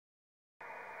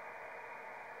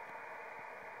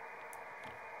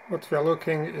What we are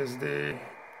looking is the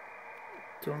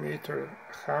 2-meter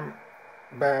ham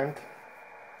band,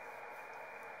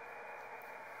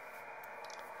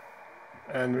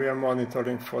 and we are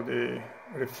monitoring for the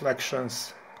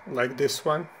reflections like this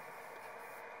one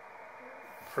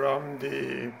from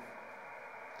the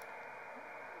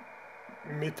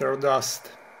meteor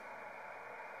dust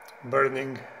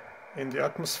burning in the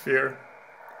atmosphere,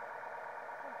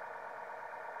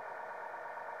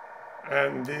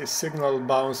 and the signal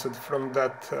bounced from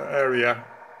that area.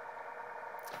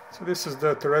 So this is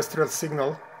the terrestrial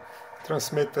signal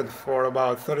transmitted for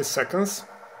about 30 seconds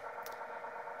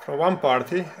from one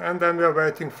party, and then we are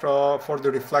waiting for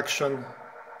the reflection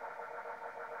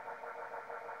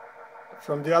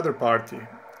from the other party.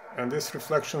 And these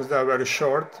reflections, they are very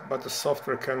short, but the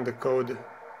software can decode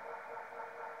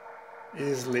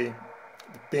easily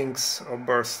the pings or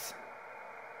bursts.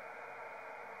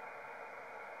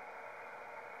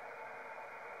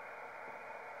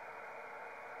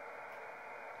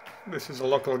 This is a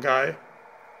local guy,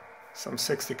 some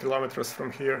 60 kilometers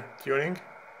from here, tuning.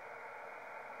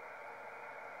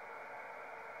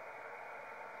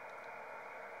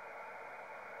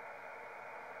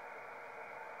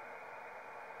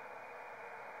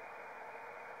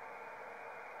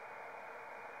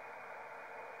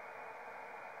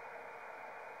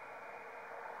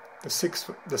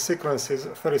 The sequence is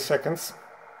 30 seconds,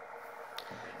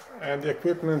 and the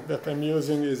equipment that I'm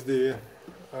using is the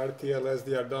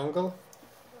RTL.SDR dongle,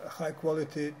 a high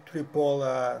quality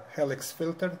 3-pole helix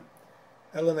filter,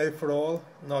 LNA for all,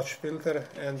 notch filter,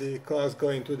 and the coils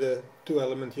going to the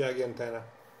 2-element yagi antenna.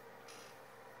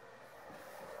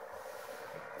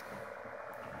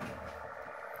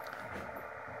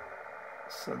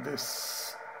 So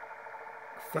this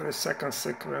 30-second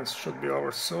sequence should be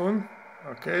over soon.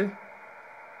 Okay.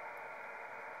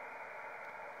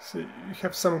 So you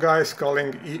have some guys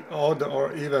calling odd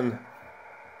or even.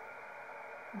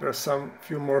 There are some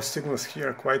few more signals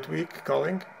here, quite weak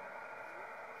calling.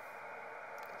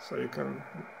 So you can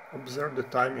observe the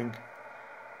timing.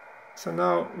 So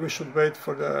now we should wait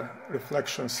for the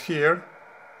reflections here,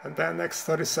 and then next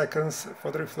 30 seconds for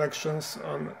the reflections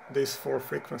on these 4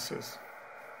 frequencies.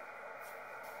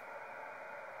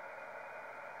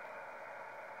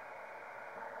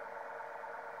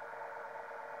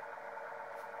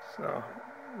 So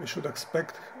we should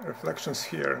expect reflections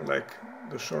here, like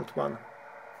the short one.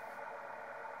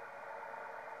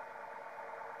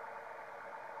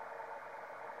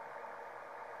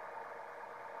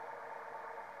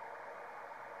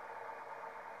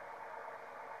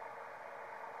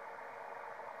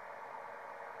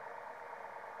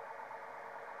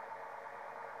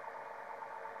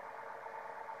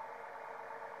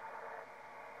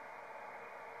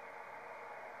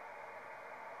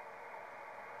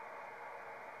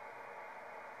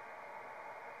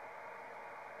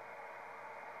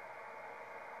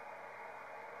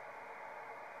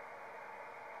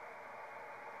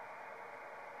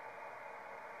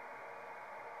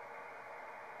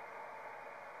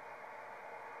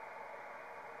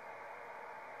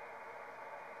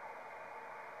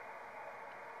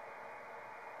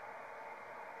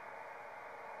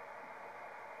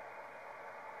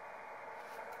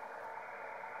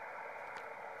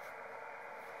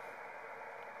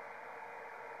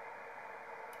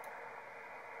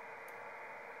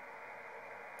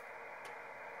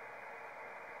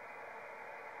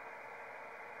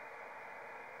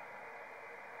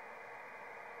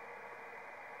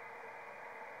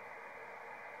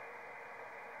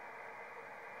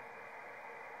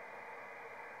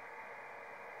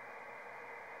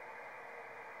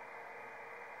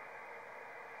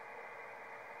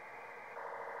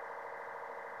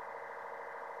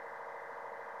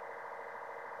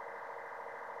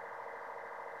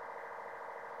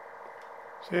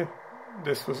 See,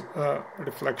 this was a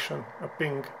reflection, a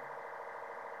ping.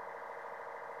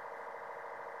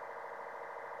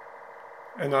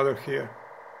 Another here.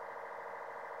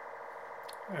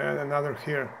 And another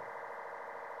here.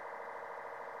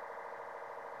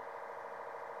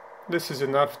 This is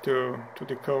enough to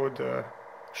decode a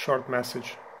short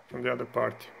message from the other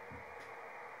party.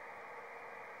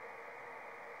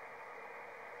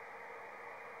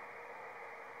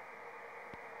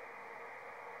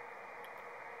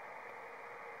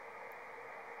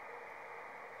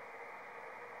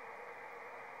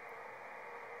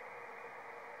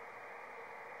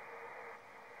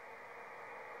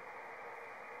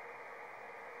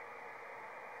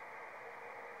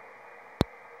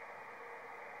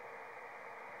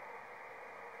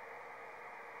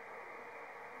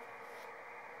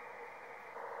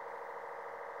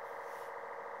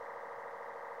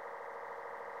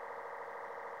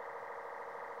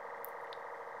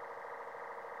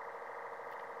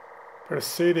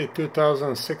 Perseids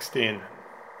 2016.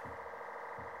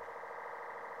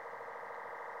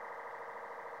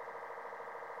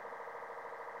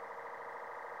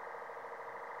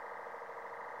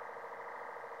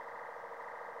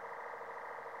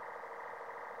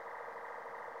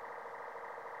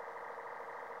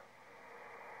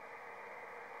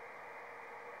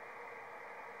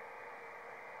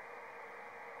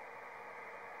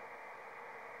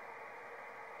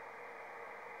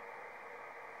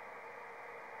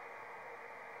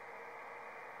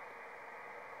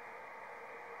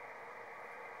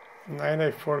 Nine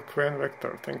A4 Quen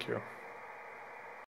Vector, thank you.